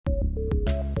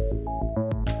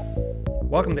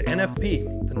Welcome to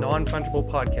NFP, the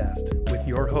Non-Fungible Podcast, with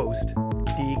your host,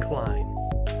 D. Klein.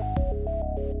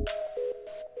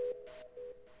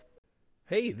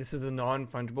 Hey, this is the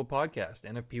Non-Fungible Podcast,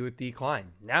 NFP with D.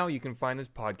 Klein. Now you can find this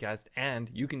podcast and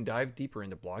you can dive deeper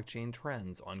into blockchain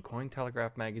trends on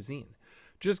Cointelegraph magazine.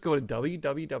 Just go to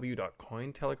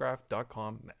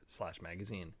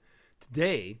www.cointelegraph.com/magazine.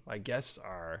 Today, my guests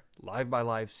are Live by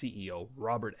Live CEO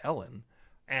Robert Ellin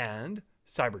and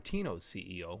Cybertino's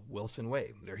CEO, Wilson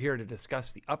Wei. They're here to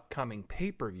discuss the upcoming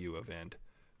pay-per-view event,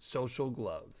 Social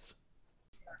Gloves.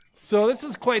 So this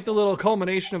is quite the little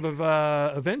culmination of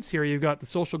events here. You've got the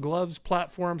Social Gloves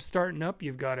platform starting up.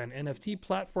 You've got an NFT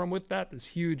platform with that, this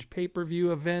huge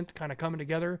pay-per-view event kind of coming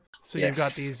together. So You've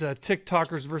got these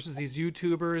TikTokers versus these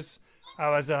YouTubers. I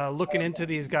was looking into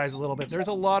these guys a little bit. There's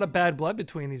a lot of bad blood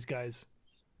between these guys.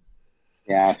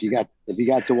 Yeah, if you got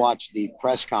to watch the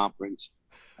press conference,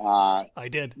 I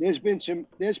did. There's been some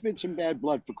bad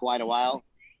blood for quite a while,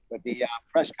 but the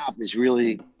press conference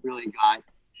really got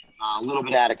a little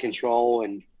bit out of control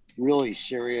and really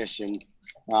serious. And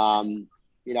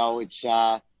it's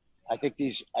I think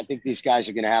these guys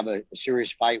are going to have a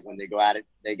serious fight when they go at it.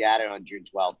 They got it on June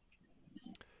 12th.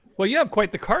 Well, you have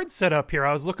quite the card set up here.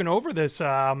 I was looking over this.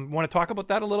 Want to talk about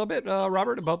that a little bit,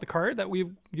 Robert, about the card that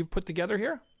you've put together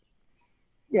here?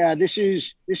 Yeah, this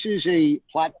is a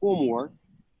platform war.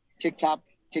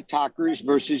 TikTokers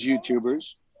versus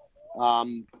YouTubers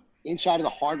inside of the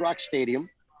Hard Rock Stadium.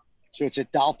 So it's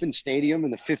at Dolphin Stadium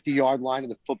in the 50-yard line of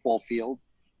the football field.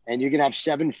 And you're going to have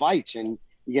 7 fights and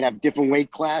you're going to have different weight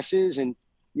classes. And,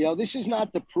 this is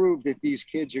not to prove that these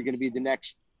kids are going to be the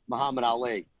next Muhammad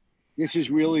Ali. This is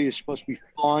supposed to be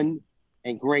fun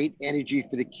and great energy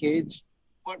for the kids,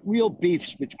 but real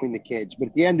beefs between the kids. But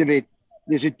at the end of it,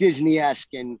 there's a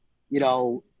Disney-esque and,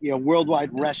 worldwide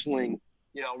wrestling,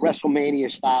 WrestleMania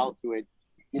style to it.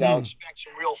 Expect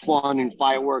some real fun and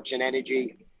fireworks and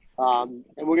energy. And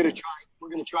we're gonna try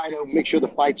to make sure the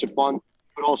fights are fun,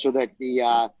 but also that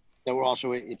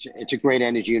it's a great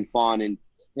energy and fun. And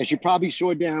as you probably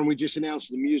saw, Darren, we just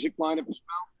announced the music lineup as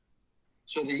well.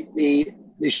 So the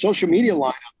social media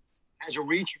lineup has a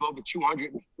reach of over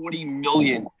 240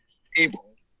 million people.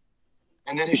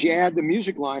 And then as you add the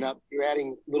music lineup, you're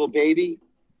adding Lil Baby,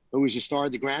 who was a star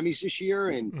of the Grammys this year,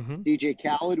 and DJ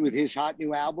Khaled with his hot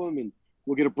new album. And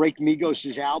we're going to break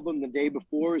Migos' album the day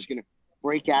before is going to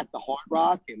break at the Hard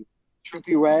Rock, and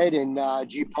Trippie Redd and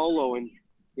G Polo. And,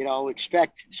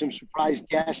 expect some surprise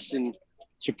guests and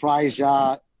surprise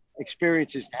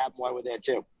experiences to happen while we're there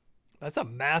too. That's a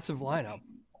massive lineup.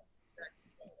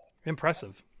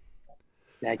 Impressive.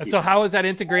 Thank you. So how is that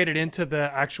integrated into the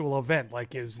actual event?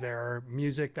 Like, is there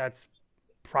music that's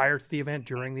prior to the event,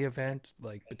 during the event,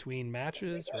 like between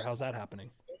matches, or how's that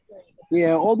happening?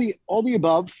 Yeah, all the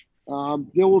above.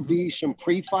 There will be some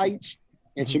pre-fights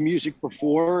and some music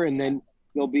before, and then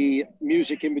there'll be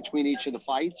music in between each of the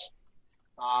fights.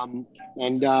 And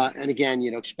again,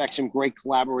 expect some great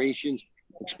collaborations,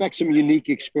 expect some unique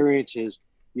experiences.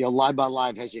 Live by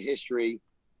Live has a history,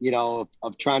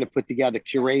 of trying to put together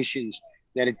curations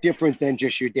that are different than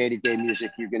just your day-to-day music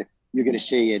you're gonna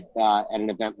see at an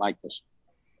event like this.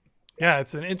 Yeah,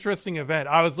 it's an interesting event.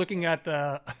 I was looking at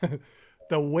the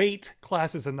weight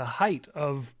classes and the height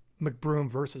of McBroom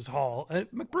versus Hall. And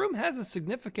McBroom has a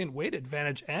significant weight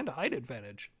advantage and height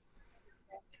advantage.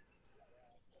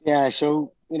 Yeah,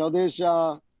 so there's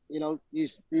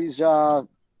these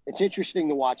it's interesting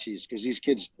to watch these because these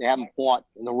kids, they haven't fought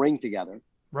in the ring together.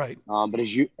 Right. But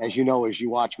as you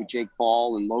watch with Jake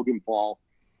Paul and Logan Paul,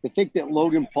 to think that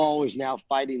Logan Paul is now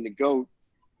fighting the GOAT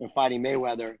and fighting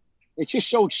Mayweather, it's just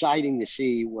so exciting to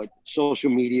see what social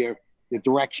media, the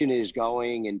direction is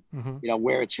going, and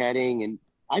where it's heading. And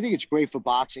I think it's great for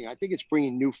boxing. I think it's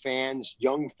bringing new fans,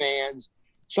 young fans.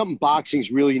 Something boxing's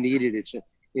really needed. It's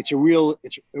a real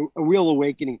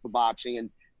awakening for boxing. And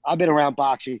I've been around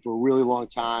boxing for a really long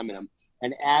time, and I'm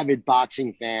an avid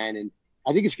boxing fan. And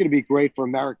I think it's going to be great for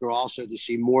America also to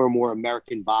see more and more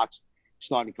American boxing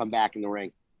starting to come back in the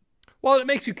ring. Well, it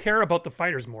makes you care about the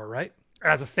fighters more, right?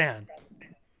 As a fan.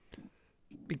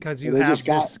 Because you have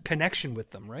this connection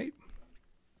with them, right?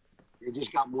 They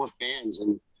just got more fans.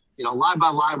 And, Live by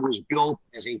Live was built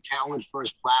as a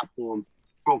talent-first platform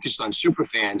focused on super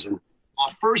fans. And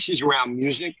our first is around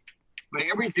music, but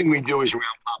everything we do is around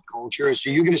pop culture. So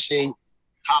you're going to see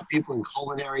top people in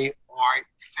culinary, art,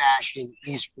 fashion,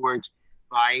 esports,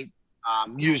 right?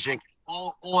 Music,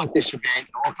 all at this event,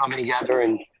 all coming together.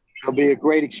 And it'll be a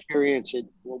great experience at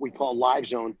what we call Live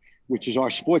Zone, which is our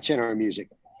sports center of music,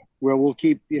 where we'll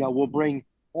keep, we'll bring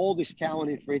all this talent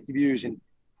in for interviews and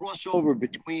crossover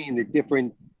between the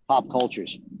different pop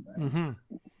cultures. Mm-hmm.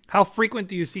 How frequent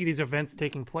do you see these events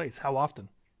taking place? How often?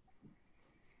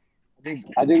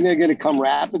 I think they're going to come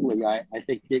rapidly. I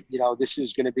think that, this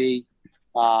is going to be,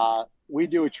 we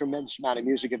do a tremendous amount of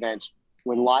music events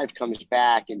when live comes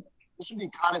back. And this will be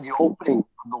kind of the opening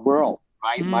of the world,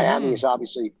 right?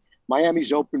 Mm-hmm.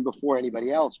 Miami's open before anybody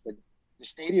else, but the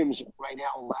stadium's right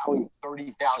now allowing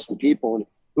 30,000 people. And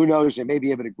who knows, they may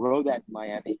be able to grow that in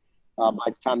Miami by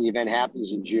the time the event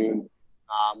happens in June.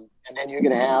 And then you're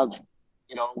going to have,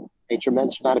 a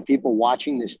tremendous amount of people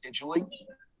watching this digitally.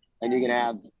 And you're going to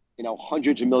have,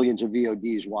 hundreds of millions of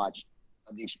VODs watched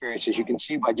of the experiences. You can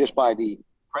see by the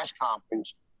press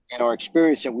conference and our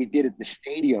experience that we did at the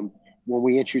stadium when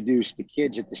we introduced the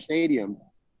kids at the stadium,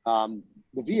 the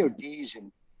VODs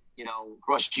and,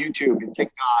 across YouTube and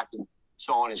TikTok and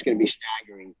so on is going to be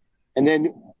staggering. And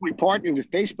then we partnered with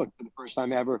Facebook for the first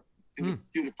time ever to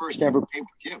do the first ever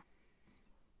pay-per-view.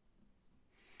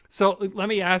 So let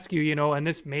me ask you, and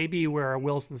this may be where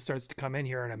Wilson starts to come in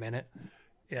here in a minute,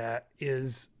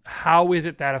 is how is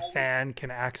it that a fan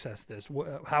can access this?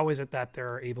 How is it that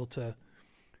they're able to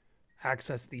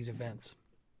access these events?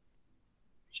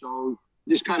 So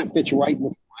this kind of fits right in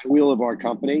the flywheel of our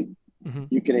company. Mm-hmm.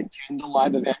 You can attend a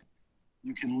live event.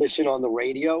 You can listen on the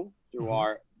radio through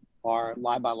our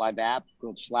Live by Live app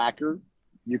called Slacker.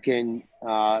 You can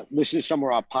listen to some of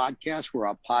our podcasts where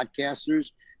our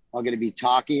podcasters are going to be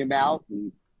talking about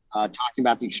the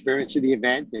experience of the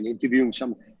event and interviewing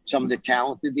some of the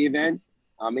talent of the event.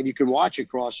 And you can watch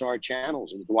across our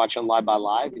channels. And you can watch on Live by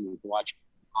Live, and you can watch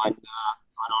on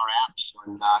our apps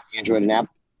on Android and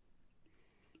Apple.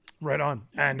 Right on.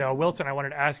 And Wilson, I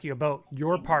wanted to ask you about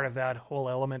your part of that whole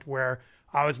element where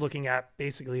I was looking at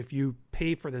basically if you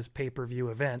pay for this pay-per-view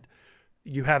event,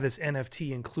 you have this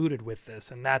NFT included with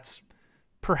this. And that's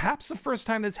perhaps the first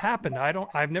time that's happened.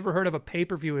 I've never heard of a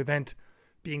pay-per-view event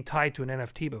being tied to an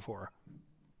NFT before.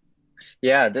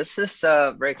 Yeah, this is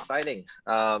very exciting.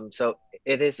 So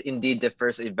it is indeed the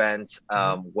first event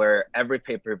where every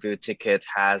pay-per-view ticket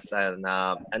has an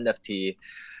NFT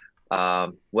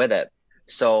with it.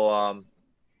 So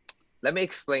let me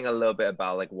explain a little bit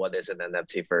about what is an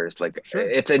NFT first. Sure.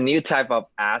 It's a new type of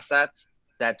asset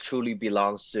that truly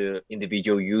belongs to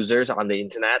individual users on the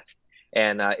internet,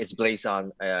 and it's based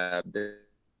on the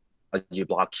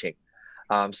blockchain.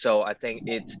 So I think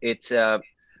it's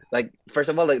first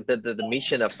of all, the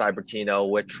mission of Cybertino,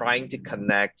 we're trying to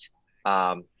connect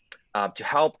to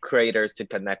help creators to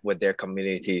connect with their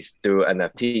communities through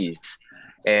NFTs.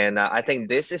 And I think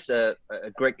this is a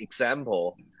great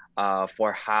example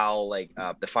for how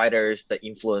the fighters, the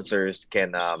influencers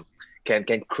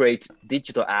can create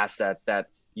digital asset that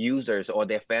users or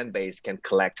their fan base can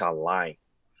collect online.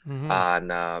 Mm-hmm.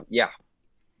 And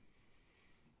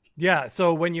Yeah.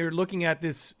 So when you're looking at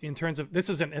this in terms of, this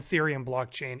is an Ethereum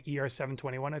blockchain,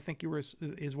 ER721, I think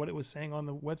is what it was saying on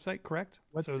the website, correct?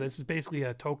 So this is basically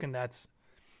a token that's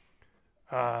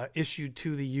issued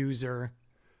to the user.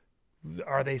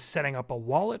 Are they setting up a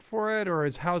wallet for it, or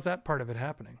how's that part of it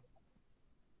happening?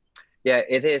 Yeah,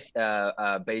 it is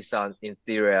based on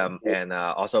Ethereum and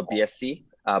also BSC,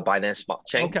 Binance Smart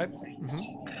Chain. Okay.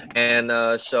 Mm-hmm.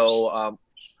 And so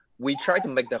we try to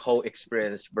make the whole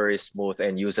experience very smooth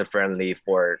and user-friendly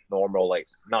for normal,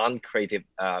 non-creative,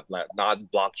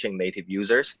 non-blockchain native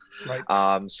users. Right.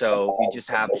 So you just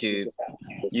have to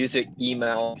use your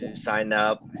email to sign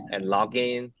up and log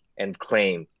in and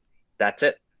claim. That's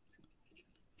it.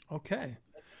 Okay.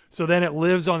 So then it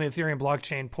lives on the Ethereum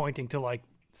blockchain, pointing to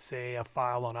say a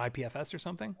file on IPFS or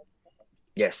something?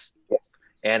 Yes.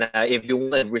 And if you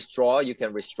want to withdraw, you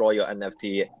can withdraw your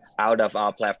NFT out of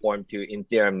our platform to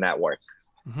Ethereum network.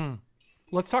 Mm-hmm.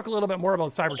 Let's talk a little bit more about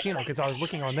Cybertino, because I was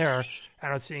looking on there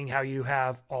and I was seeing how you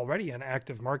have already an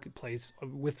active marketplace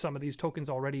with some of these tokens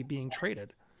already being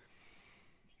traded.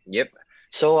 Yep.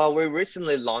 So we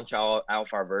recently launched our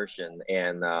alpha version,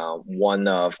 and one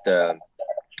of the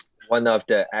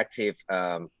active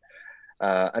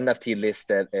NFT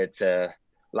listed, it's a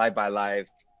Live by Live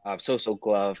Social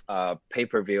Glove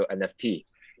pay-per-view NFT,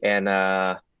 and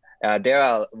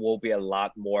there will be a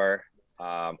lot more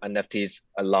NFTs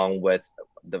along with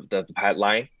the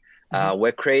pipeline. Mm-hmm.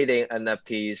 We're creating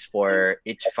NFTs for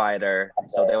each fighter,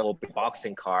 so there will be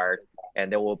boxing card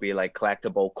and there will be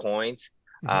collectible coins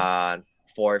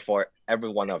for every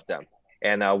one of them.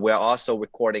 And we're also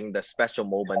recording the special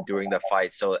moment during the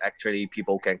fight, so actually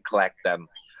people can collect them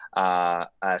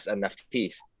as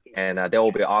NFTs. And there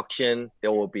will be auction.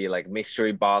 There will be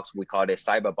mystery box. We call it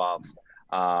cyber box.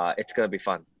 It's gonna be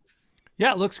fun.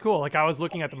 Yeah, it looks cool. I was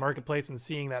looking at the marketplace and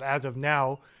seeing that as of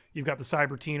now, You've got the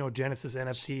Cybertino Genesis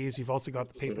NFTs. You've also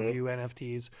got the pay-per-view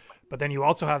NFTs. But then you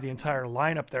also have the entire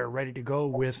lineup there ready to go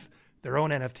with their own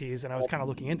NFTs. And I was kind of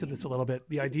looking into this a little bit.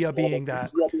 The idea being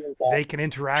that they can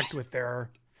interact with their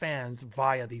fans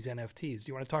via these NFTs. Do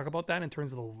you want to talk about that in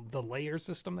terms of the layer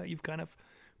system that you've kind of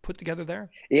put together there?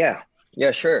 Yeah,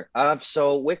 sure.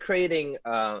 So we're creating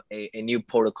a new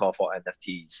protocol for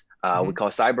NFTs. We call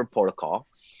Cyber Protocol.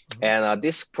 And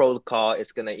this protocol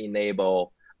is going to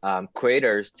enable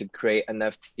creators to create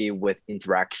NFT with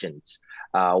interactions.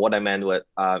 What I meant with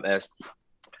is,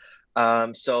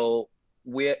 so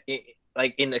we're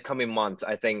in the coming months,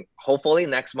 I think hopefully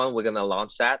next month we're going to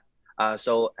launch that.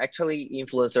 So actually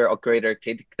influencer or creator,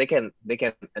 they can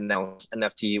announce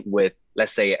NFT with,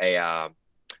 let's say, a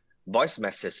voice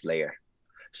message layer.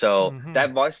 So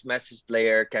that voice message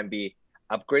layer can be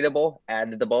upgradable,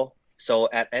 editable. So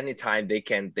at any time they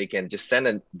can just send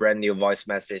a brand new voice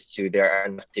message to their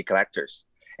NFT collectors,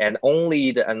 and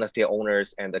only the NFT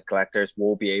owners and the collectors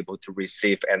will be able to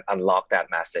receive and unlock that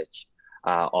message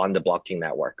on the blockchain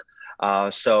network.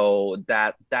 So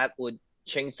that would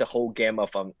change the whole game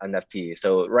of NFT.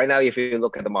 So right now, if you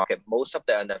look at the market, most of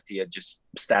the NFT are just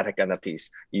static NFTs.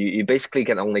 You basically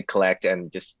can only collect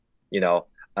and just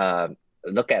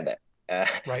look at it.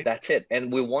 Right. That's it.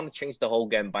 And we want to change the whole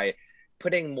game by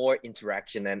putting more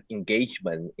interaction and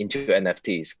engagement into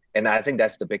NFTs. And I think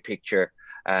that's the big picture,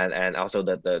 and also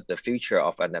the future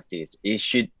of NFTs. It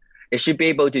should be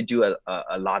able to do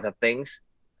a lot of things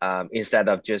instead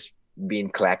of just being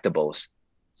collectibles.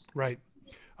 Right.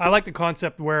 I like the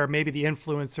concept where maybe the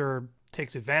influencer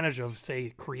takes advantage of,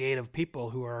 say, creative people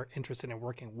who are interested in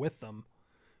working with them,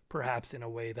 perhaps in a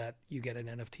way that you get an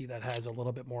NFT that has a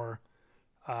little bit more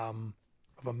of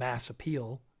a mass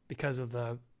appeal because of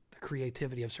the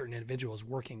creativity of certain individuals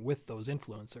working with those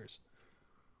influencers.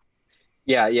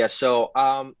 Yeah. So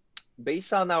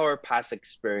based on our past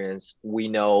experience, we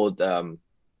know the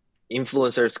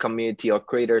influencers community or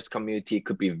creators community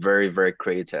could be very, very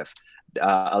creative.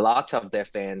 A lot of their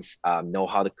fans know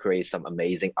how to create some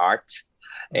amazing arts,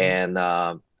 and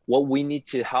what we need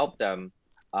to help them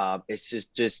is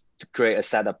just to create a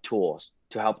set of tools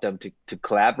to help them to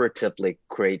collaboratively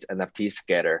create NFTs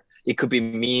together. It could be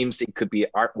memes, it could be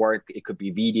artwork, it could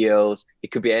be videos,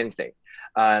 it could be anything.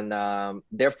 And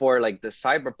therefore, like the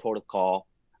Cyber Protocol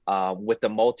with the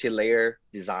multi-layer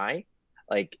design,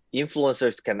 like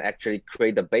influencers can actually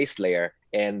create the base layer,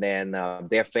 and then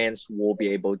their fans will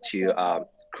be able to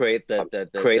create the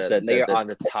layer on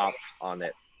the top on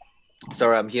it.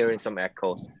 Sorry, I'm hearing some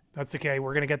echoes. That's okay.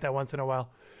 We're going to get that once in a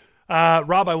while.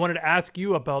 Rob, I wanted to ask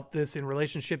you about this in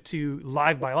relationship to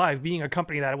Live by Live, being a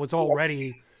company that was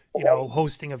already,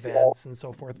 hosting events and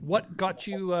so forth. What got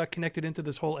you connected into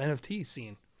this whole NFT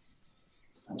scene?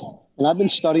 And I've been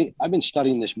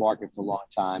studying this market for a long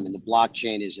time, and the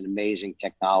blockchain is an amazing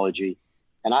technology.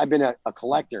 And I've been a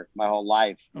collector my whole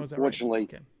life. Oh, is that Unfortunately,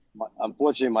 right? Okay.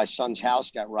 Unfortunately, my son's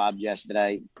house got robbed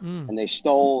yesterday, and they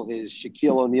stole his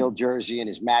Shaquille O'Neal jersey and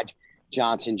his Magic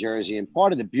Johnson jersey. And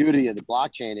part of the beauty of the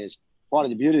blockchain is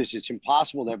it's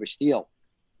impossible to ever steal.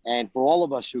 And for all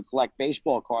of us who collect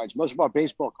baseball cards, most of our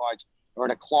baseball cards are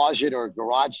in a closet or a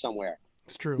garage somewhere.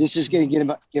 It's true. This is going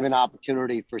to give an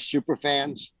opportunity for super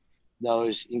fans,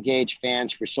 those engaged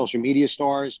fans, for social media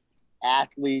stars,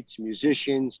 athletes,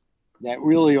 musicians, that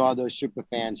really are those super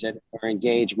fans that are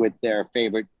engaged with their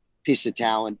favorite piece of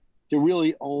talent, to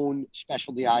really own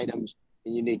specialty items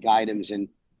and unique items. And,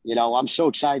 I'm so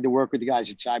excited to work with the guys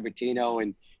at Cybertino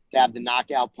and to have the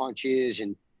knockout punches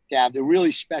and to have the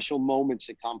really special moments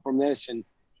that come from this. And,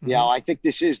 I think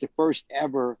this is the first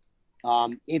ever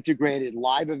integrated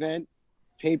live event,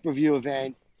 pay-per-view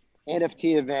event,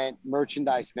 NFT event,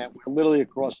 merchandise event. We're literally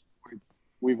across the board.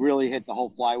 We've really hit the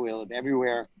whole flywheel of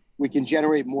everywhere we can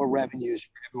generate more revenues for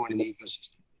everyone in the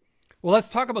ecosystem. Well, let's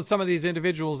talk about some of these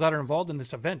individuals that are involved in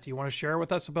this event. Do you want to share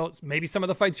with us about maybe some of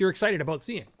the fights you're excited about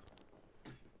seeing?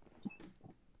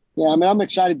 Yeah, I'm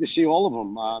excited to see all of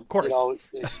them. Of course.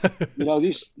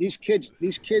 These kids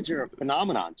are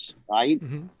phenomenons, right?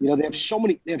 They have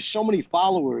so many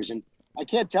followers, and I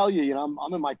can't tell you,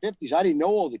 I'm in my 50s. I didn't know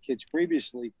all the kids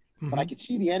previously, but I could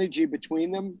see the energy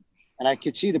between them, and I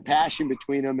could see the passion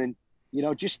between them. And,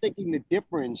 just thinking the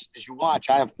difference as you watch,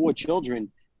 I have 4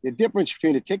 children, the difference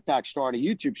between a TikTok star and a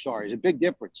YouTube star is a big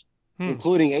difference,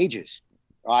 including ages,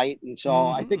 right? And so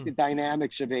I think the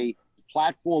dynamics of a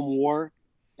platform war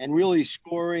and really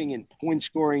scoring and point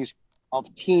scorings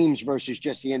of teams versus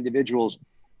just the individuals,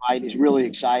 right, is really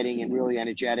exciting and really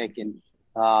energetic. And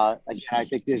again, I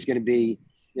think there's going to be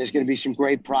some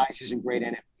great prizes and great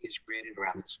NFTs created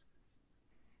around this.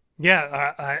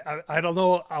 Yeah, I don't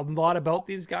know a lot about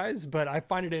these guys, but I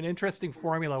find it an interesting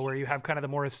formula where you have kind of the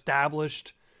more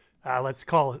established, let's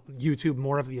call YouTube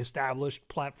more of the established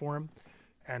platform,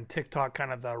 and TikTok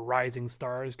kind of the rising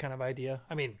stars kind of idea.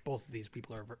 I mean, both of these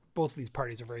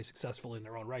parties are very successful in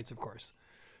their own rights, of course,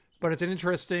 but it's an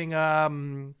interesting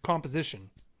composition.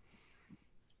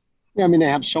 Yeah, I mean, they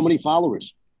have so many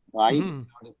followers, right? Mm-hmm.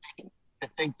 To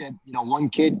think that, one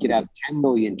kid could have 10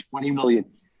 million, 20 million.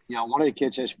 One of the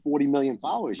kids has 40 million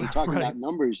followers. You're talking Right. about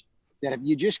numbers that if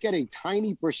you just get a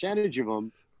tiny percentage of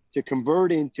them to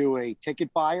convert into a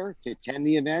ticket buyer to attend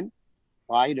the event,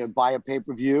 right, or buy a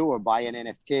pay-per-view or buy an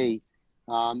NFT,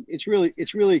 it's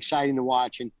really exciting to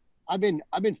watch. And I've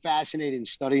been fascinated in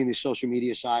studying the social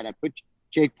media side. I put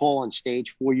Jake Paul on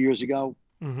stage 4 years ago.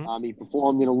 Mm-hmm. He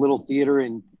performed in a little theater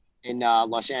in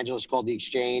Los Angeles called The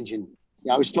Exchange, and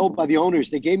I was told by the owners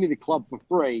they gave me the club for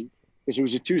free because it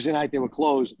was a Tuesday night, they were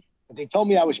closed. But they told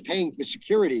me I was paying for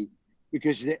security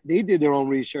because they did their own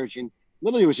research, and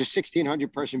literally it was a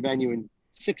 1,600 person venue and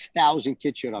 6,000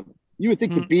 kids showed up. You would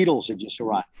think the Beatles had just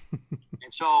arrived.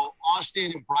 And so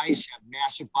Austin and Bryce have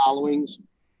massive followings.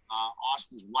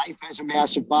 Austin's wife has a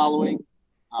massive following,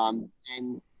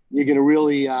 and you're gonna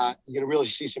really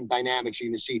see some dynamics.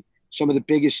 You're gonna see some of the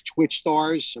biggest Twitch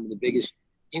stars, some of the biggest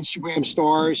Instagram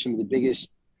stars, some of the biggest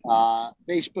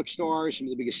Facebook stars, some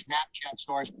of the biggest Snapchat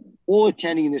stars, all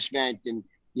attending this event. And,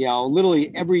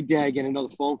 literally every day I get another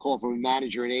phone call from a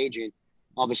manager and agent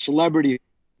of a celebrity who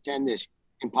attend this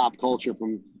in pop culture,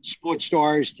 from sports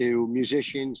stars to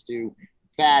musicians to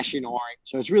fashion, art.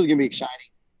 So it's really going to be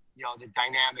exciting, the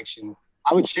dynamics. And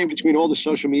I would say between all the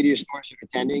social media stars that are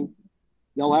attending,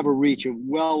 they'll have a reach of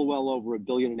well over 1.5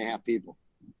 billion people.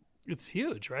 It's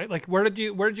huge, right? Like, where did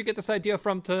you get this idea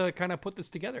from to kind of put this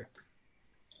together?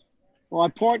 Well, I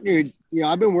partnered,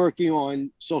 I've been working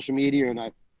on social media, and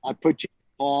I put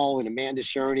Paul and Amanda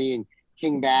Cerny and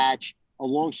King Batch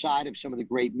alongside of some of the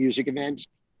great music events.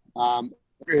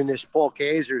 And this Paul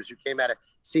Kazers, who came out of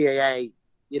CAA,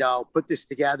 put this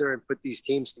together and put these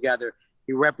teams together.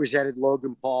 He represented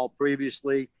Logan Paul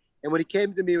previously. And when he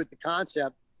came to me with the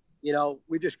concept,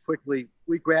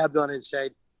 we grabbed on it and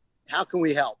said, how can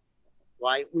we help?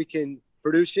 Right? We can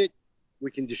produce it. We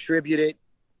can distribute it.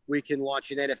 We can launch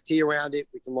an NFT around it.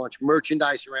 We can launch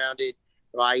merchandise around it.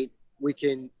 Right? We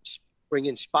can bring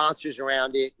in sponsors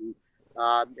around it.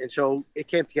 And so it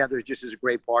came together just as a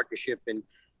great partnership. And,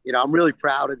 I'm really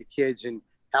proud of the kids and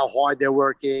how hard they're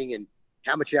working and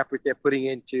how much effort they're putting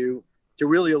into to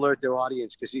really alert their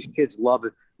audience, because these kids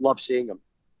love seeing them.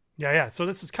 Yeah. So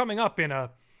this is coming up in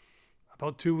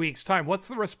about 2 weeks' time. What's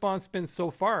the response been so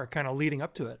far, kind of leading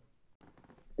up to it?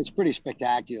 It's pretty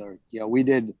spectacular. We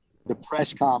did the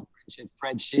press conference at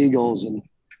Fred Siegel's, and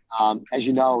as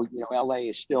you know, LA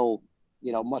is still,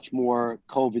 much more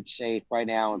COVID safe right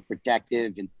now and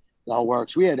protective and the whole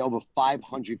works. We had over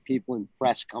 500 people in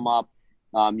press come up.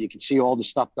 You can see all the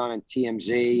stuff done on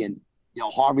TMZ, and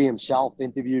Harvey himself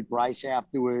interviewed Bryce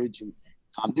afterwards, and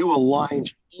there were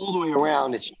lines all the way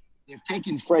around. They've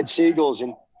taken Fred Siegel's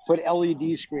and put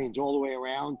LED screens all the way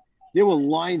around. There were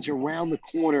lines around the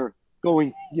corner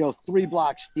going, 3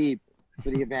 blocks deep for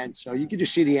the event. So you can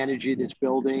just see the energy that's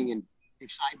building and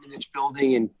excitement that's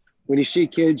building. And when you see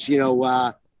kids,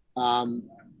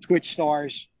 Twitch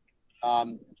stars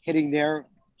hitting their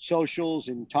socials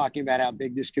and talking about how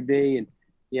big this could be, and,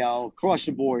 across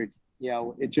the board,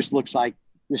 it just looks like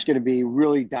this is going to be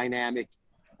really dynamic.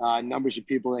 Numbers of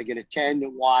people that can attend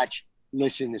and watch,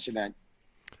 listen to this event.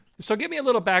 So give me a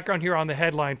little background here on the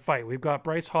headline fight. We've got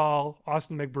Bryce Hall,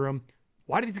 Austin McBroom.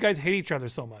 Why do these guys hate each other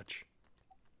so much?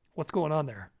 What's going on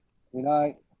there?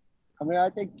 I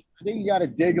think you got to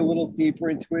dig a little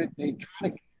deeper into it. They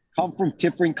kind of come from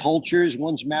different cultures.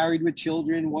 One's married with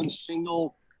children, one's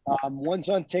single, one's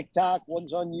on TikTok,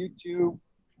 one's on YouTube.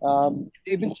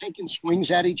 They've been taking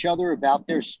swings at each other about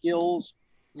their skills,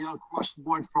 across the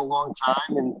board for a long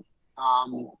time. And,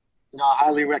 I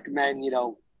highly recommend,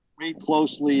 read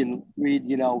closely and read,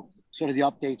 sort of the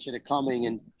updates that are coming,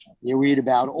 and you read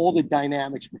about all the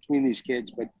dynamics between these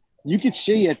kids. But you could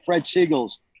see at Fred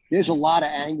Siegel's, there's a lot of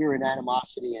anger and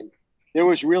animosity, and there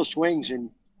was real swings, and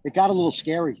it got a little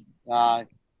scary.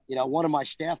 One of my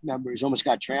staff members almost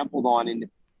got trampled on, and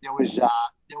there was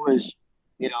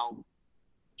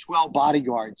 12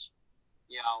 bodyguards,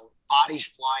 bodies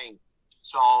flying.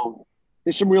 So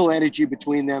there's some real energy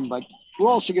between them, but we're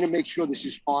also going to make sure this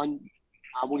is fun.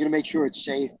 We're going to make sure it's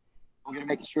safe. We're going to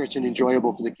make sure it's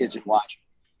enjoyable for the kids that watch.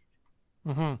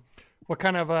 Mm-hmm. What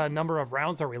kind of number of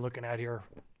rounds are we looking at here?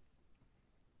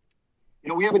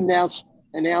 We haven't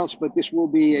announced, but this will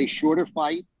be a shorter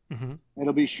fight. Mm-hmm.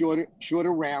 It'll be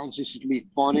shorter rounds. This is going to be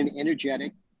fun and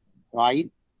energetic, right?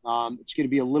 It's going to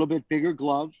be a little bit bigger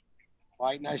glove,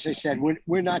 right? And as I said,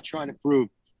 we're not trying to prove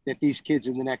that these kids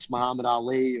are the next Muhammad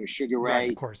Ali or Sugar Ray, Right,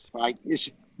 of course. right?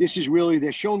 This is really,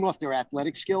 they're showing off their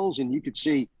athletic skills, and you could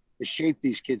see the shape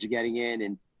these kids are getting in.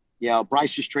 And, you know,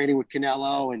 Bryce is training with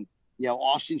Canelo, and, you know,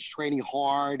 Austin's training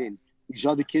hard, and these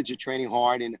other kids are training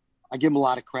hard. And I give them a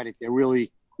lot of credit. They're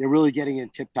really getting in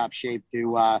tip-top shape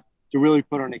to really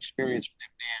put on an experience for their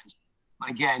fans. But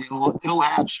again, it'll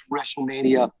have some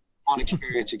WrestleMania fun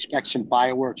experience. Expect some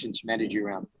fireworks and some energy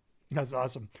around it. That's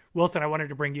awesome. Wilson, I wanted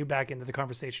to bring you back into the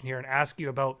conversation here and ask you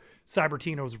about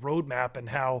Cybertino's roadmap and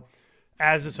how,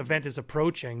 as this event is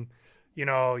approaching, you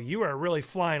know, you are really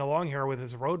flying along here with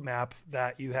this roadmap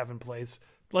that you have in place.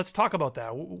 Let's talk about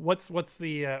that. What's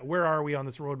the where are we on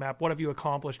this roadmap? What have you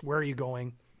accomplished? Where are you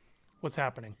going? What's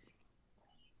happening?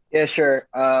 Yeah, sure.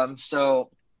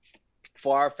 So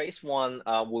for our phase one,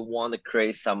 we want to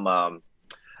create some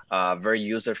very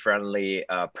user-friendly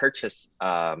purchase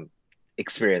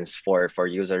experience for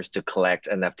users to collect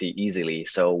NFT easily.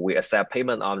 So we accept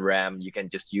payment on RAM. You can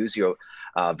just use your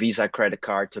Visa credit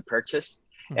card to purchase.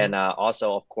 Mm-hmm. And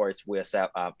also, of course, we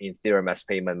accept Ethereum as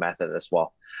payment method as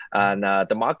well. And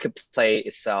the marketplace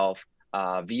itself,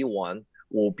 V1,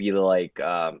 will be like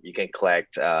you can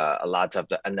collect a lot of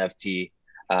the NFT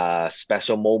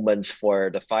special moments for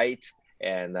the fight.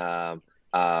 And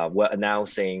we're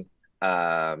announcing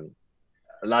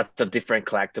lots of different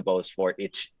collectibles for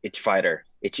each fighter,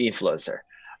 each influencer.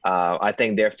 I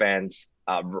think their fans,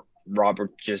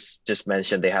 Robert just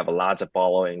mentioned, they have a lot of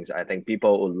followings. I think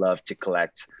people would love to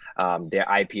collect their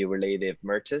IP related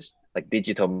merches, like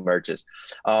digital merches.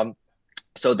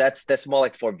 So that's more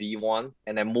like for V1.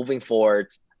 And then moving forward,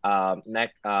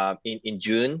 in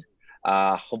June,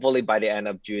 hopefully by the end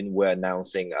of June, we're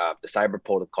announcing the Cyber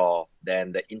Protocol.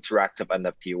 Then the interactive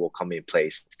NFT will come in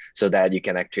place so that you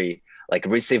can actually like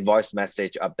receive voice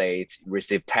message updates,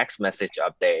 receive text message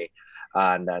update,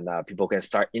 and then people can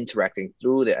start interacting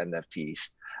through the NFTs.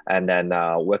 And then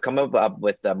we're coming up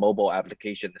with the mobile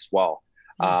application as well.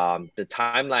 The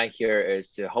timeline here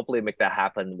is to hopefully make that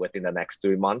happen within the next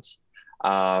 3 months.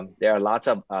 There are lots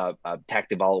of tech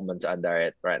developments under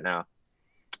it right now.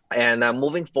 And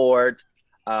moving forward,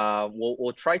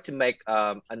 we'll try to make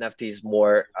NFTs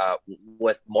more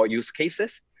with more use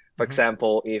cases. For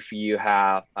example, if you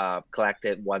have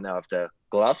collected one of the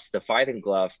gloves, the fighting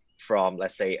gloves from,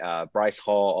 let's say, Bryce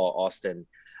Hall or Austin,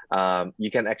 you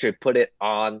can actually put it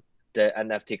on the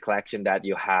NFT collection that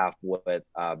you have with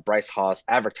Bryce Hall's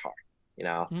avatar, you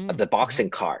know, the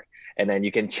boxing card, and then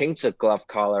you can change the glove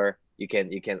color. You can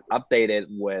update it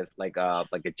with like a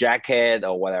jacket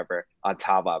or whatever on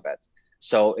top of it.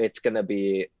 So it's gonna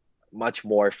be much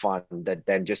more fun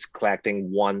than just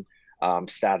collecting one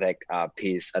static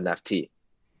piece NFT.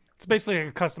 It's basically like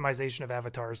a customization of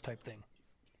avatars type thing.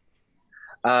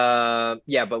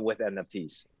 Yeah, but with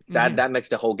NFTs. That makes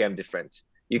the whole game different.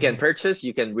 You can purchase,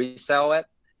 you can resell it.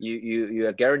 You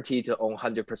are guaranteed to own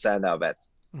 100% of it.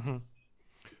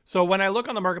 So when I look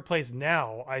on the marketplace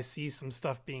now, I see some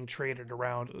stuff being traded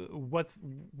around. What's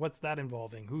that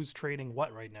involving? Who's trading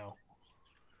what right now?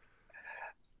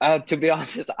 To be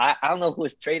honest, I don't know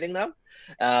who's trading them.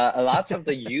 A lot of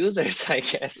the users, I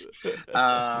guess.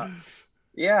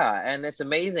 Yeah, and it's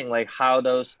amazing like how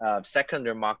those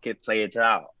secondary market play it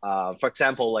out. For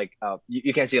example, like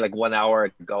you can see like 1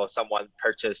 hour ago, someone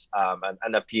purchased an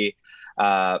NFT,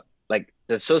 like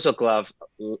the Social Glove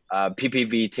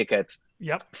PPV ticket.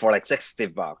 Yep. For like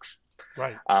 $60.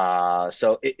 Right.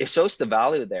 So it shows the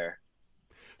value there.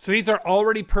 So these are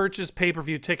already purchased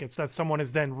pay-per-view tickets that someone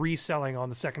is then reselling on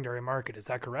the secondary market. Is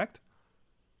that correct?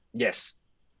 Yes.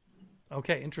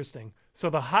 Okay, interesting. So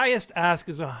the highest ask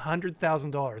is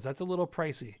 $100,000. That's a little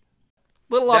pricey.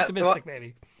 Little optimistic,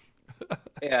 maybe.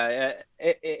 Yeah,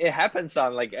 it happens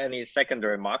on like any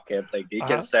secondary market. Like you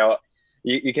can sell.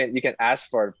 You can ask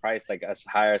for a price like as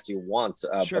high as you want,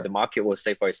 Sure. But the market will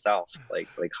say for itself, like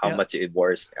how much it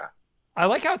worth. Yeah. I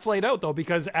like how it's laid out though,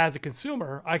 because as a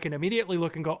consumer, I can immediately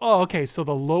look and go, oh, okay, so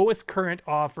the lowest current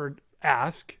offered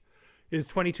ask is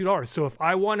 $22. So if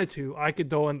I wanted to, I could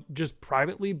go and just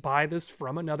privately buy this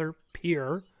from another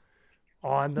peer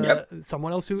on the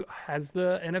someone else who has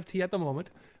the NFT at the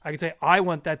moment. I could say I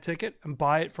want that ticket and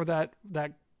buy it for the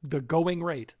going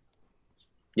rate.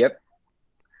 Yep.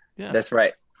 Yeah, that's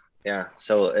right. Yeah,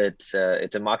 so it's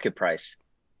a market price.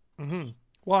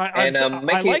 Well, I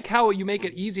like how you make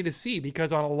it easy to see,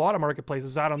 because on a lot of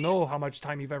marketplaces, I don't know how much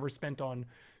time you've ever spent on,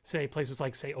 say, places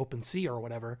like, say, OpenSea or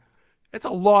whatever. It's a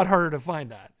lot harder to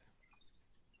find that.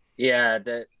 Yeah,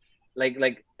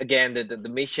 like again, the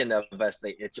mission of us,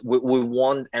 like, it's we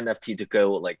want NFT to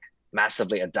go like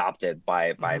massively adopted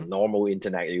by normal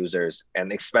internet users,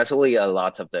 and especially a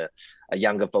lot of the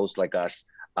younger folks like us.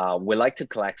 We like to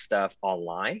collect stuff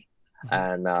online,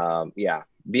 and yeah,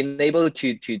 being able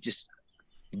to just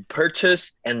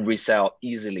purchase and resell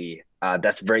easily,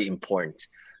 that's very important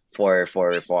for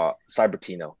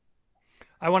Cybertino.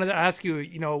 I wanted to ask you,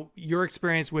 your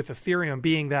experience with Ethereum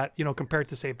being that, compared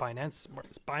to say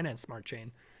Binance Smart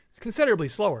Chain, it's considerably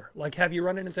slower. Like, have you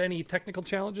run into any technical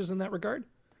challenges in that regard?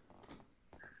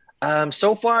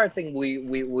 So far, I think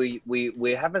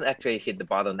we haven't actually hit the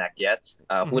bottleneck yet.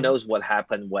 Who knows what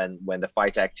happened when the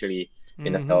fight actually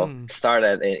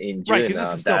started in June? Right, because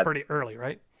this is still pretty early,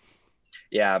 right?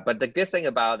 Yeah, but the good thing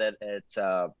about it, it's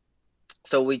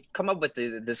so we come up with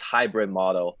this hybrid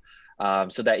model,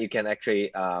 so that you can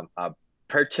actually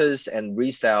purchase and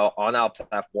resell on our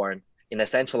platform in a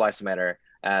centralized manner,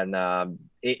 and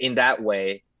in that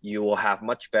way you will have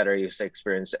much better user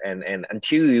experience. And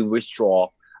until you withdraw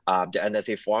the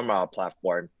NFT from our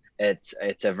platform, it's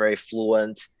a very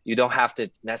fluent. You don't have to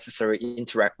necessarily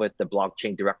interact with the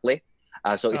blockchain directly,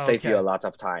 so it saves you a lot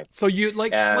of time. So you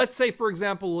let's say, for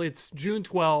example, it's June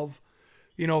 12.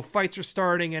 Fights are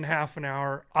starting in half an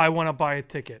hour. I want to buy a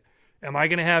ticket. Am I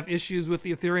going to have issues with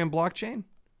the Ethereum blockchain?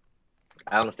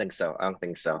 I don't think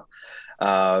so.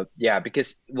 Yeah,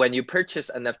 because when you purchase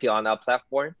NFT on our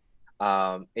platform,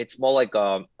 it's more like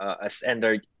a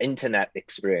standard internet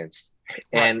experience.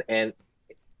 Right. And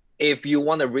if you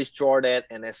want to withdraw it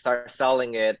and then start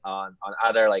selling it on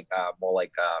other more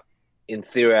like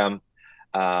Ethereum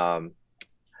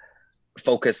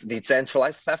focused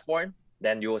decentralized platform,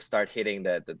 then you will start hitting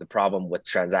the problem with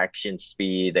transaction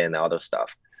speed and other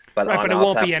stuff. But right, but it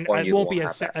won't be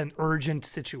an urgent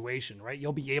situation, right?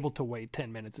 You'll be able to wait 10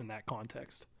 minutes in that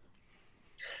context.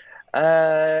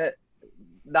 Not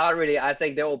really. I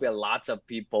think there will be lots of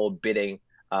people bidding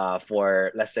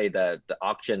for, let's say, the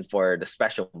auction for the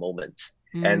special moments.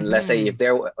 And let's say if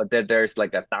there's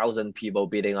like 1,000 people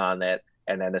bidding on it,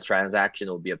 and then the transaction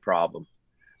will be a problem.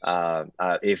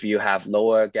 If you have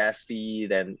lower gas fee,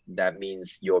 then that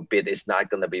means your bid is not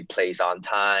going to be placed on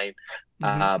time.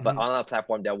 But on our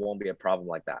platform, there won't be a problem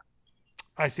like that.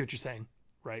 I see what you're saying.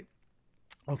 Right.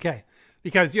 Okay.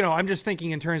 Because, I'm just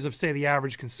thinking in terms of, say, the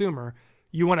average consumer,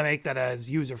 you want to make that as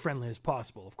user-friendly as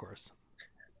possible, of course.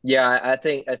 Yeah, I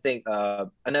think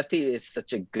NFT is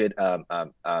such a good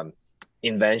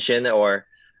invention, or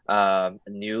a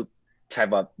new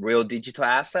type of real digital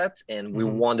asset, and we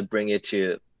want to bring it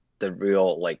to the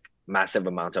real massive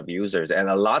amount of users, and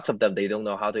a lot of them, they don't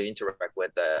know how to interact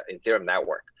with the Ethereum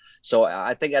network. So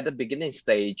I think at the beginning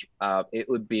stage, it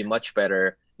would be much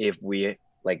better if we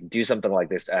do something like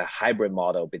this, a hybrid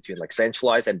model between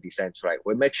centralized and decentralized.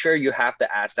 We make sure you have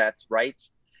the assets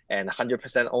rights and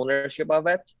 100% ownership of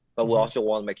it, but we also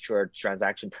want to make sure the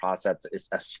transaction process is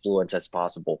as fluent as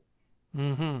possible.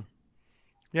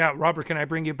 Yeah, Robert, can I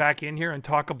bring you back in here and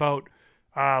talk about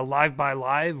Live by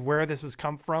Live, where this has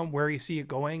come from, where you see it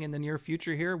going in the near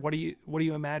future here? What do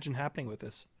you imagine happening with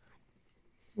this?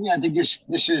 Yeah, I think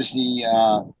this is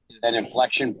that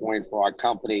inflection point for our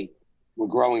company. We're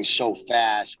growing so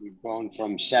fast. We've grown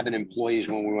from 7 employees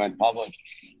when we went public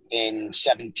in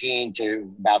 17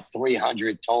 to about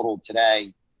 300 total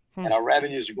today. And our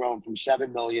revenues are growing from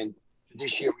 7 million.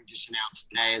 This year, we just announced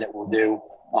today that we'll do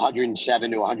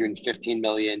 107 to 115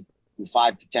 million and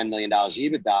 $5 to $10 million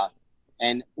EBITDA.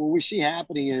 And what we see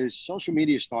happening is social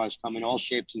media stars come in all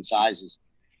shapes and sizes: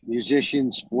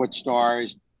 musicians, sports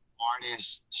stars,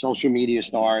 artists, social media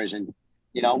stars. And,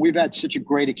 we've had such a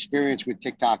great experience with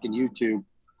TikTok and YouTube.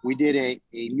 We did a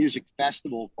music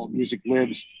festival called Music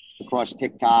Lives across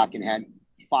TikTok and had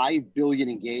 5 billion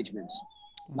engagements.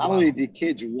 Not only did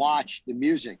kids watch the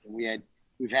music, and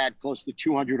we've had close to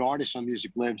 200 artists on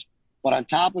Music Lives, but on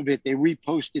top of it, they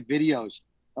reposted videos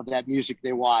of that music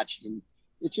they watched. And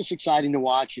it's just exciting to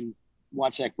watch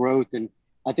that growth. And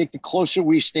I think the closer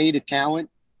we stay to talent,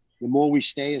 the more we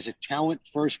stay as a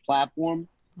talent-first platform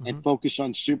and focus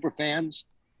on super fans,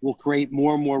 we'll create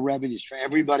more and more revenues for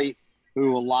everybody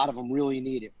who a lot of them really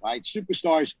need it, right?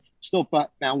 Superstars still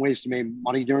found ways to make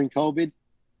money during COVID,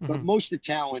 but most of the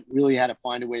talent really had to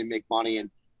find a way to make money.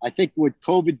 And I think what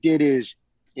COVID did is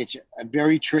it's a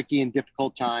very tricky and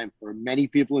difficult time for many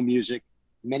people in music,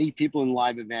 many people in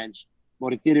live events.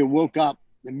 What it did, it woke up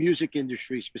the music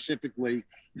industry specifically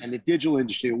and the digital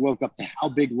industry. It woke up to how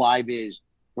big live is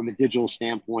from a digital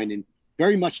standpoint. And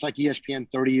very much like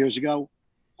ESPN 30 years ago,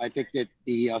 I think that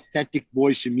the authentic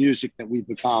voice of music that we've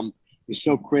become is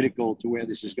so critical to where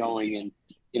this is going. And,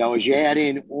 as you add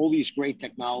in all these great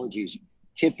technologies,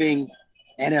 tipping,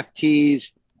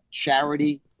 NFTs,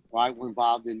 charity, right? We're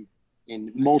involved in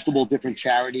multiple different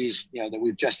charities, that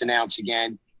we've just announced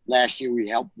again. Last year, we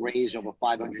helped raise over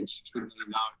 $560 million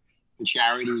for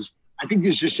charities. I think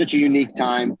this is just such a unique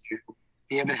time to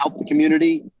be able to help the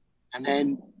community. And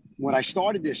then when I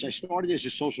started this as a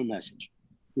social message,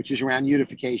 which is around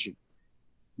unification.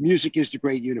 Music is the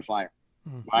great unifier,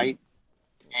 right?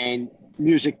 And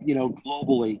music,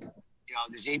 globally,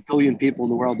 there's 8 billion people in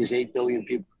the world. There's 8 billion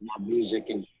people who love music.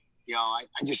 And,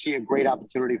 I just see a great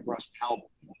opportunity for us to help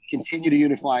continue to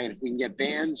unify. And if we can get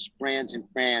bands, brands, and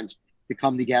fans to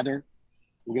come together,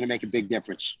 we're going to make a big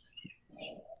difference.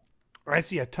 I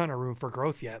see a ton of room for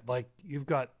growth yet. Like, you've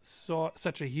got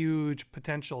such a huge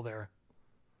potential there.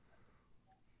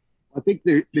 I think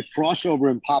the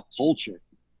crossover in pop culture,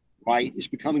 right, is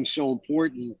becoming so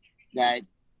important that,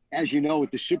 as you know,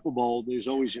 at the Super Bowl, there's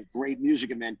always a great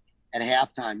music event at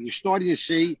halftime. You're starting to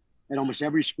see at almost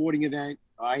every sporting event,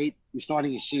 right? You're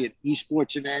starting to see at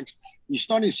esports events. You're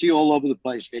starting to see all over the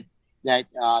place that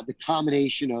the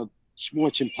combination of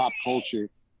sports and pop culture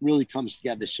really comes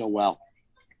together so well.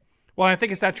 Well, I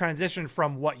think it's that transition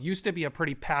from what used to be a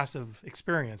pretty passive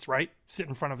experience, right? Sit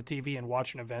in front of a TV and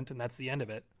watch an event, and that's the end of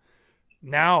it.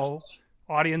 Now,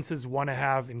 audiences want to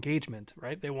have engagement,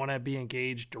 right? They want to be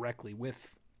engaged directly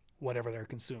with whatever they're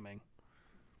consuming.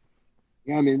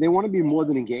 Yeah, I mean, they want to be more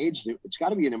than engaged. It's got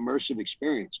to be an immersive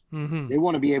experience. Mm-hmm. They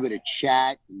want to be able to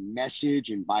chat and message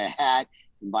and buy a hat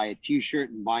and buy a T-shirt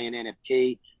and buy an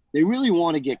NFT. They really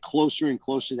want to get closer and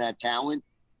closer to that talent,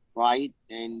 right?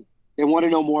 And they want to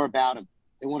know more about them.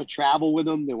 They want to travel with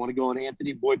them. They want to go on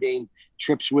Anthony Bourdain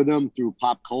trips with them through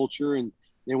pop culture, and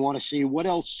they want to see what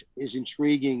else is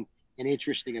intriguing and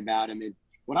interesting about him. And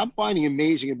what I'm finding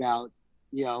amazing about,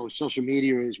 social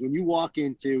media is when you walk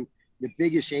into the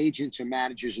biggest agents and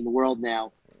managers in the world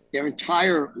now, their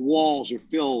entire walls are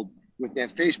filled with their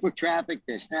Facebook traffic,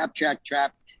 their Snapchat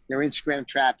traffic, their Instagram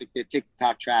traffic, their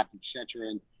TikTok traffic, etc.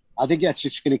 And I think that's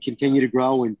just going to continue to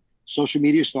grow, and social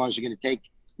media stars are going to take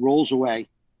roles away,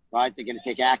 right? They're going to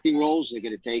take acting roles. They're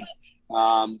going to take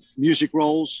music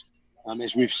roles.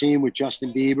 As we've seen with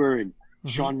Justin Bieber and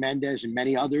Shawn Mendes and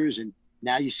many others. And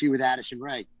now you see with Addison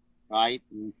Rae, right?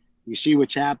 And you see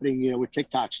what's happening, with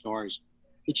TikTok stars.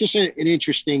 It's just an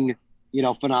interesting,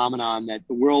 phenomenon that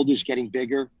the world is getting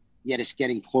bigger, yet it's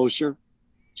getting closer.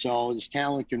 So this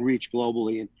talent can reach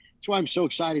globally. And that's why I'm so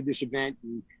excited this event.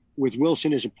 And with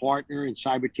Wilson as a partner and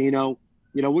Cybertino,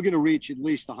 we're going to reach at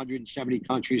least 170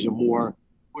 countries or more.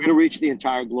 We're going to reach the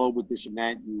entire globe with this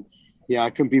event. And I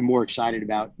couldn't be more excited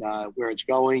about where it's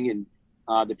going and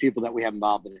the people that we have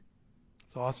involved in it.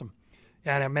 That's awesome.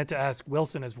 Yeah, and I meant to ask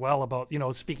Wilson as well about,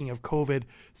 speaking of COVID,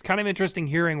 it's kind of interesting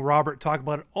hearing Robert talk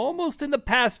about it almost in the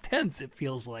past tense, it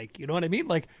feels like. You know what I mean?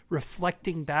 Like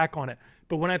reflecting back on it.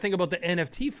 But when I think about the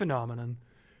NFT phenomenon,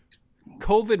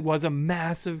 COVID was a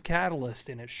massive catalyst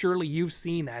in it. Surely you've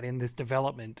seen that in this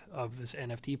development of this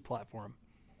NFT platform.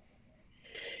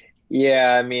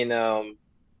 Yeah, I mean,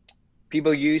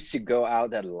 people used to go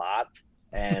out a lot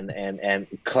and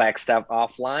collect stuff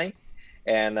offline,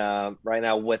 and right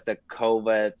now with the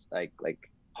COVID,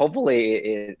 like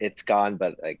hopefully it's gone,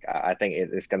 but I think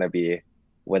it's gonna be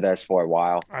with us for a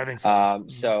while. I think so.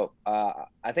 So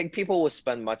I think people will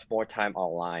spend much more time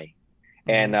online,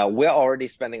 and we're already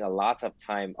spending a lot of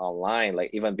time online, like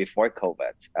even before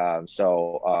COVID.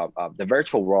 So the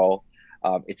virtual world,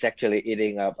 it's actually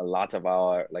eating up a lot of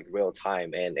our real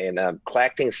time, and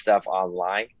collecting stuff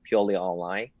online, purely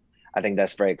online. I think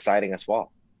that's very exciting as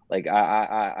well.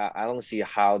 I don't see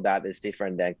how that is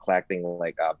different than collecting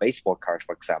baseball cards,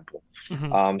 for example.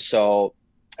 So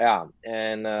yeah,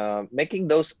 and making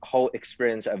those whole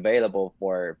experience available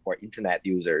for internet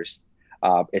users,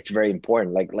 it's very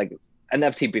important. Like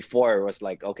NFT before was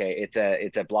okay, it's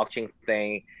a blockchain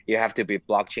thing. You have to be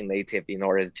blockchain native in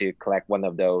order to collect one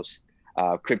of those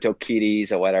crypto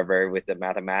kitties or whatever with the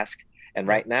MetaMask. And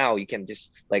right now you can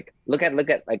just look at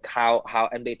how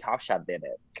NBA Top Shot did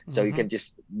it. So you can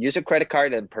just use a credit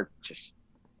card and purchase.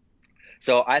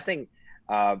 So I think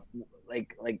not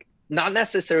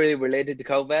necessarily related to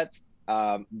COVID,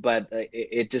 but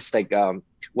it just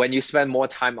when you spend more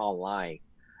time online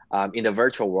in the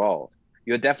virtual world,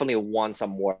 you definitely want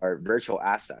some more virtual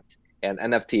asset, and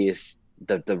NFT is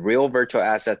the real virtual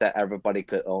asset that everybody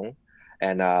could own.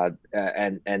 And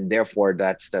therefore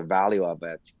that's the value of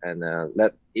it. And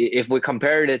that if we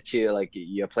compare it to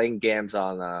you're playing games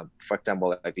on for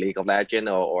example League of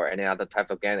Legends or any other type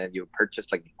of game, and you purchase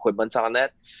equipment on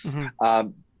it,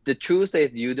 the truth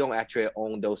is you don't actually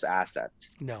own those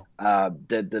assets. No.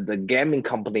 The gaming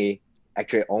company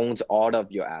actually owns all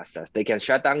of your assets. They can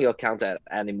shut down your account at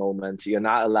any moment. You're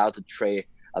not allowed to trade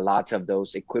a lot of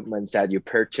those equipments that you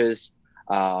purchase.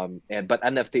 But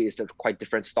NFT is a quite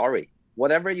different story.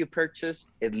 Whatever you purchase,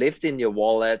 it lives in your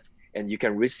wallet, and you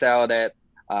can resell it.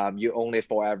 You own it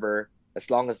forever, as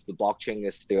long as the blockchain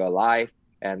is still alive.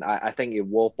 And I think it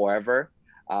will forever.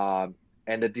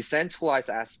 And the decentralized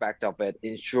aspect of it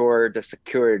ensure the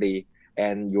security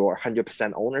and your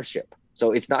 100% ownership.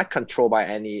 So it's not controlled by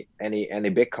any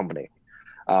big company.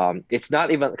 It's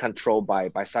not even controlled by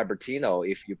Cybertino.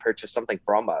 If you purchase something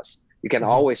from us, you can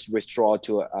always withdraw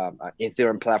to an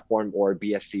Ethereum platform or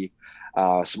BSC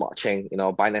smart chain,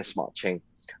 Binance Smart Chain.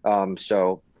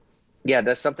 So yeah,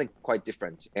 that's something quite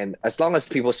different. And as long as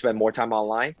people spend more time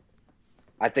online,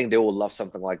 I think they will love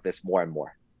something like this more and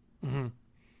more. Mm-hmm.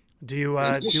 Do you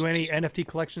do any NFT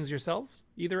collections yourselves,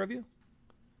 either of you?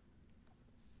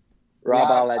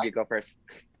 Rob, I'll let you go first.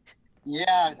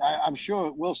 Yeah, I'm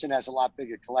sure Wilson has a lot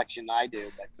bigger collection than I do.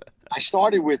 But I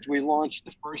started with, we launched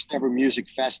the first ever music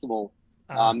festival,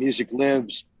 Music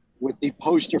Lives, with the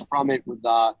poster from it with,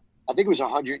 I think it was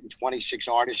 126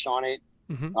 artists on it,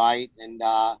 right? And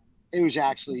it was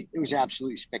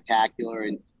absolutely spectacular.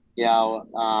 And,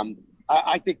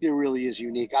 I think there really is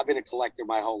unique. I've been a collector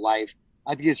my whole life.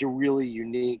 I think it's a really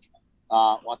unique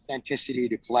authenticity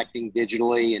to collecting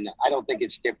digitally, and I don't think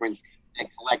it's different than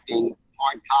collecting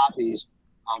hard copies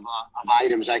of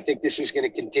items. I think this is going to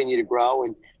continue to grow,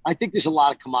 and I think there's a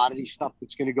lot of commodity stuff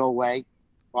that's going to go away,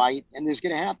 right? And there's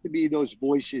going to have to be those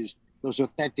voices, those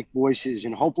authentic voices,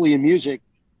 and hopefully in music,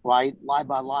 right, Live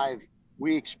by Live,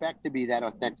 we expect to be that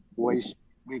authentic voice.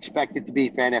 We expect it to be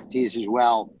for NFTs as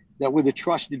well, that with a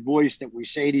trusted voice that we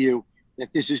say to you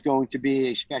that this is going to be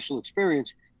a special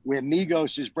experience. Where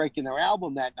Migos is breaking their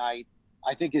album that night,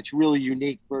 I think it's really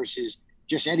unique versus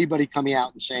just anybody coming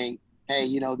out and saying, hey,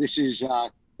 this is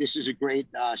a great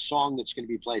song that's going to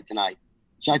be played tonight.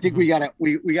 So I think we gotta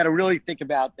really think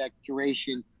about that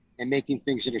curation and making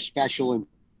things that are special, and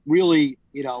really,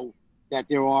 that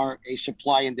there are a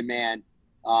supply and demand,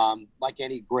 like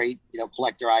any great,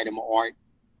 collector item, art,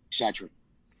 etc.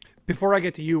 Before I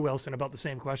get to you, Wilson, about the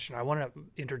same question, I want to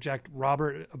interject,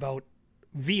 Robert, about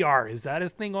VR. Is that a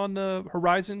thing on the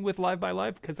horizon with Live by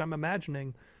Live? Because I'm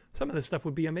imagining some of this stuff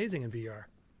would be amazing in VR.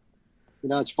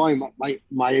 It's funny.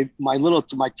 My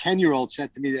 10-year-old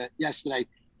said to me that yesterday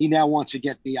he now wants to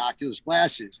get the Oculus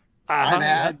glasses. I've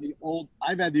had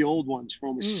the old ones for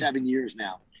almost 7 years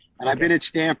now, and I've been at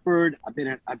Stanford. I've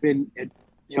been at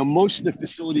most of the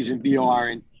facilities in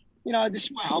VR, and this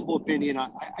is my humble opinion.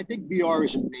 I think VR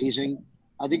is amazing.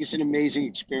 I think it's an amazing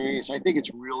experience. I think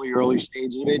it's really early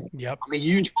stages of it. Yep. I'm a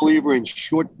huge believer in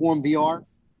short form VR,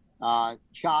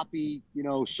 choppy,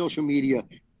 social media,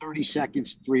 30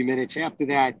 seconds, 3 minutes. After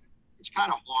that, it's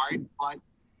kind of hard, but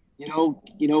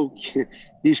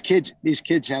these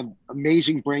kids have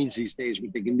amazing brains these days,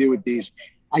 what they can do with these.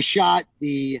 I shot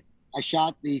the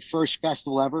first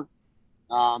festival ever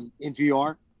in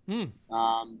VR.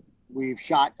 We've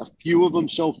shot a few of them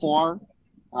so far.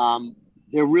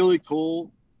 They're really cool,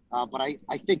 but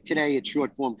I think today it's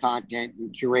short form content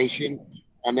and curation,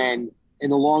 and then in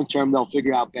the long term they'll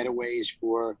figure out better ways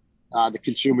for the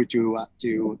consumer to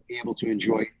be able to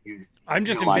enjoy it. I'm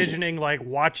just envisioning like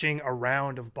watching a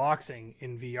round of boxing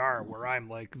in VR where I'm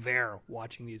like there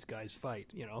watching these guys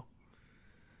fight.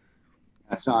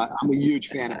 So I'm a huge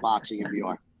fan of boxing in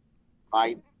VR,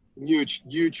 right?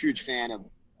 Huge fan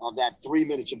of that 3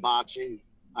 minutes of boxing.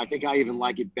 I think I even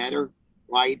like it better.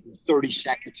 Right, 30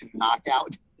 seconds of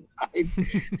knockout, right?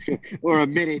 Or a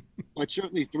minute, but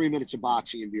certainly 3 minutes of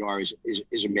boxing in VR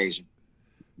is amazing.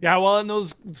 Yeah, well,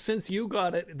 and since you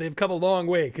got it, they've come a long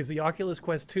way, because the Oculus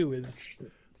Quest 2 is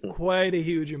quite a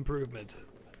huge improvement.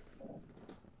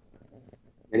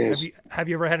 It is. Have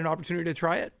you ever had an opportunity to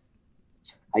try it?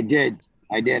 I did.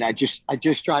 I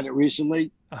just tried it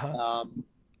recently.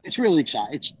 It's really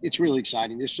exciting. It's really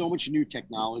exciting. There's so much new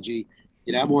technology.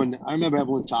 I remember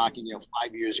everyone talking,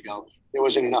 5 years ago, there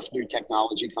wasn't enough new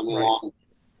technology coming along.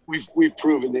 We've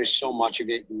proven there's so much of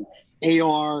it, and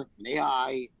AR and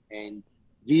AI and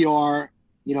VR.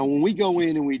 When we go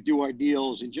in and we do our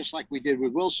deals, and just like we did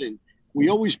with Wilson, we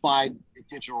always buy the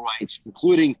digital rights,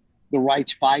 including the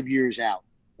rights 5 years out,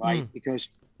 right? Because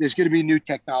there's going to be new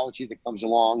technology that comes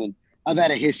along, and I've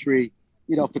had a history,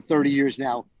 for 30 years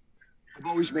now, of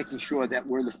always making sure that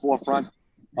we're in the forefront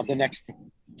of the next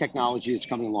technology that's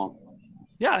coming along.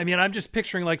 Yeah, I mean, I'm just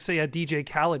picturing, like, say, a DJ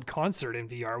Khaled concert in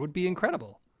VR would be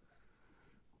incredible.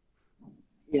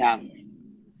 Yeah,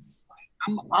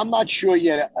 I'm not sure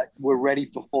yet we're ready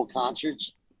for full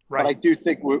concerts, right? But I do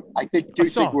think we're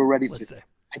ready.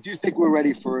 I do think we're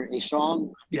ready for a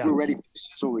song. I think Yeah. we're ready for the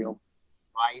sizzle reel,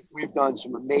 right? We've done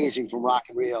some amazing from Rock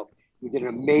in Rio. We did an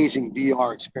amazing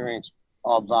VR experience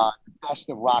of the best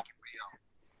of Rock in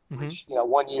Rio, Mhm. which,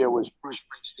 one year was Bruce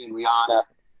Springsteen, Rihanna,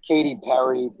 Katy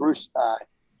Perry,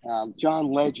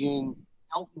 John Legend,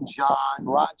 Elton John,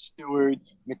 Rod Stewart,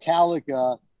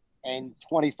 Metallica, and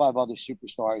 25 other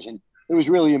superstars. And it was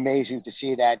really amazing to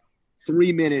see that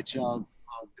 3 minutes of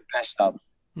the best of.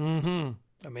 Mm-hmm.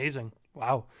 Amazing.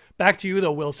 Wow. Back to you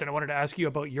though, Wilson. I wanted to ask you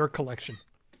about your collection.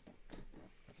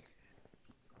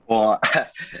 Well,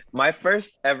 my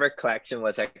first ever collection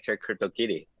was actually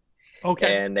CryptoKitty.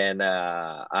 Okay. And then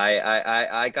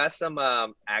I got some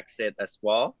Axit as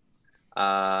well.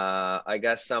 I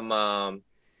got some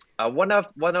one of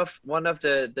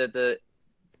the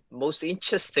most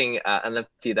interesting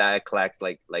NFT that I collect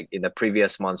like in the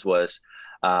previous months was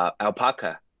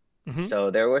Alpaca. Mhm. So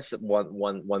there was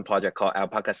one project called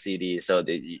Alpaca CD. So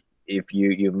if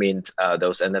you mint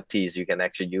those NFTs, you can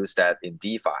actually use that in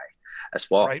DeFi as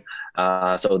well. Right.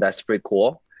 So that's pretty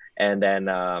cool. And then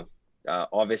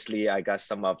obviously I got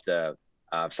some of the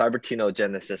Cybertino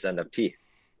Genesis NFT.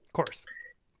 Of course.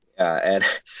 And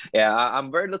yeah,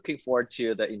 I'm very looking forward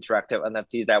to the interactive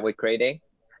NFT that we're creating.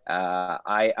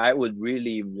 I would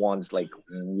really want like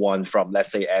one from,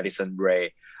 let's say, Addison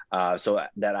Rae, so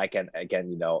that I can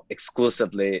again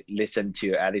exclusively listen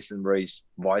to Addison Rae's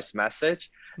voice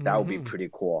message. That would be Mhm. pretty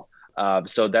cool.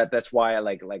 So that's why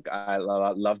I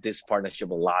love this partnership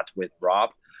a lot with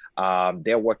Rob.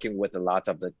 They're working with a lot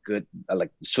of the good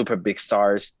like super big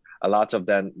stars, a lot of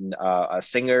them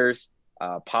singers,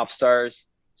 pop stars.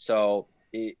 So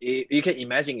you can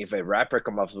imagine if a rapper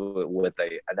comes up with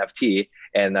a NFT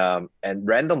and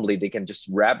randomly they can just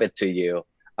rap it to you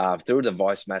through the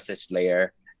voice message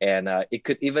layer, and it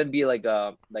could even be like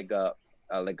a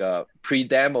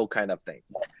pre-demo kind of thing.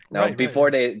 Now Right,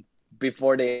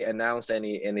 before they announce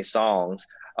any songs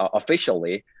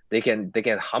officially, they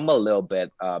can hum a little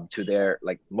bit to their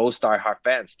like most diehard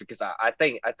fans, because I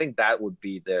think that would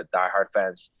be the diehard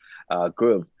fans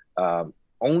group.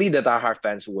 Only the diehard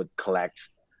fans would collect,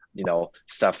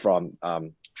 stuff from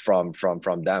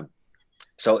them.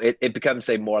 So it becomes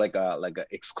a more like a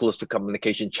exclusive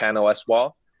communication channel as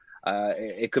well.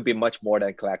 It could be much more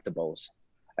than collectibles.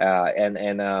 And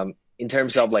in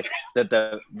terms of like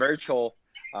the virtual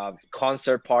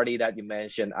concert party that you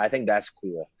mentioned, I think that's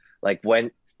cool. Like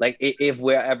if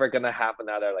we're ever gonna have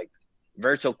another like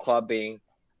virtual clubbing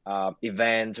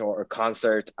event or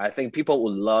concert, I think people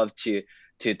would love to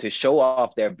show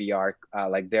off their VR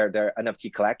like their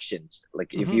NFT collections.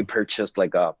 Like if you purchase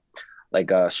like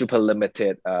a super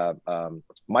limited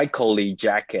Michael Lee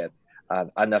jacket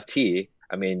NFT,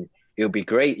 I mean, it would be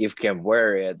great if you can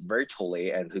wear it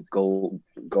virtually and to go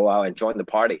out and join the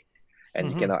party,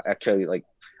 and you can actually like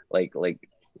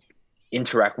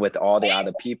interact with all the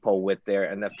other people with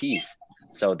their NFTs.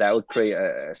 So that would create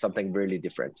something really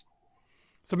different.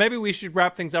 So maybe we should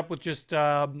wrap things up with just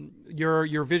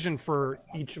your vision for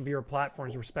each of your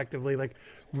platforms respectively. Like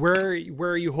where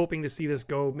are you hoping to see this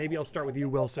go? Maybe I'll start with you,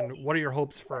 Wilson. What are your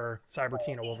hopes for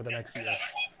Cybertino over the next year?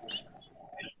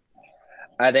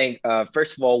 I think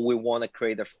first of all, we want to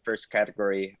create the first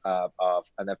category of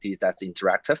NFTs that's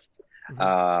interactive.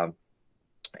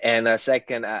 And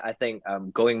second, I think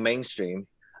going mainstream,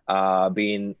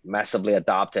 being massively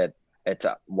adopted, it's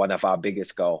one of our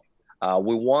biggest goals.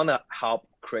 We want to help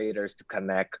creators to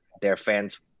connect their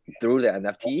fans through the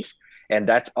NFTs, and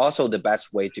that's also the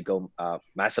best way to go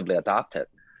massively adopted.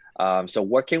 So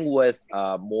working with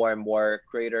more and more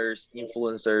creators,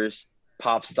 influencers,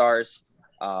 pop stars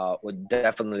would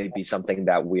definitely be something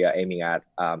that we are aiming at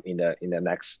in the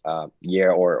next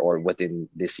year or within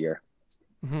this year.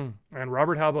 And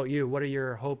Robert, how about you? What are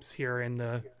your hopes here in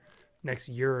the next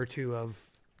year or two of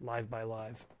Live by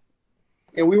Live?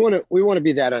 And we want to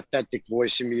be that authentic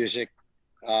voice in music,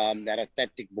 that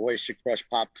authentic voice across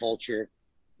pop culture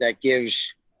that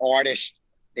gives artists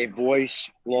a voice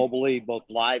globally, both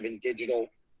live and digital,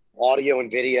 audio and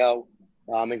video,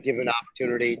 and give an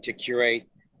opportunity to curate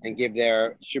and give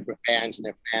their super fans and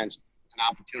their fans an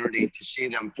opportunity to see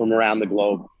them from around the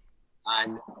globe.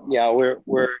 And yeah,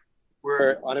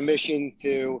 we're on a mission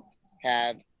to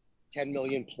have 10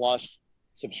 million plus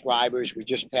subscribers. We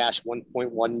just passed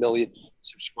 1.1 million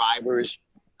subscribers,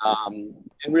 and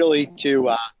really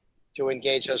to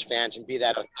engage those fans and be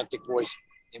that authentic voice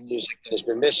in music that has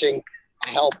been missing,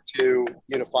 and help to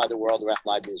unify the world around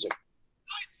live music.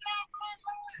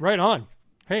 Right on.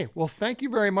 Hey, well, thank you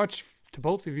very much to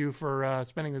both of you for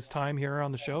spending this time here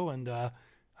on the show, and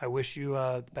I wish you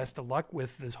best of luck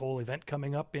with this whole event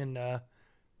coming up in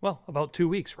about 2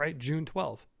 weeks, right? June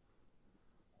 12th.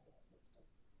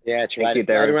 Yeah, it's Thank right. you,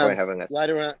 Darren, right for having us.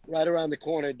 right around the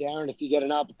corner, Darren. If you get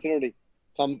an opportunity,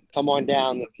 come on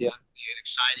down. It'll be an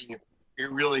exciting, a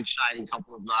really exciting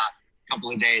couple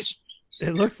of days.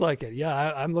 It looks like it.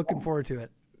 Yeah, I'm looking forward to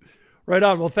it. Right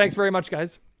on. Well, thanks very much,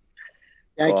 guys.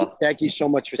 Thank you so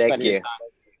much for spending your time.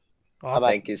 Awesome.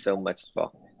 Thank you so much,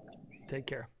 Paul. Take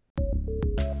care.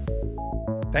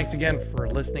 Thanks again for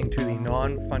listening to the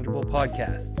Non-Fungible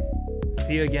Podcast.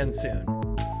 See you again soon.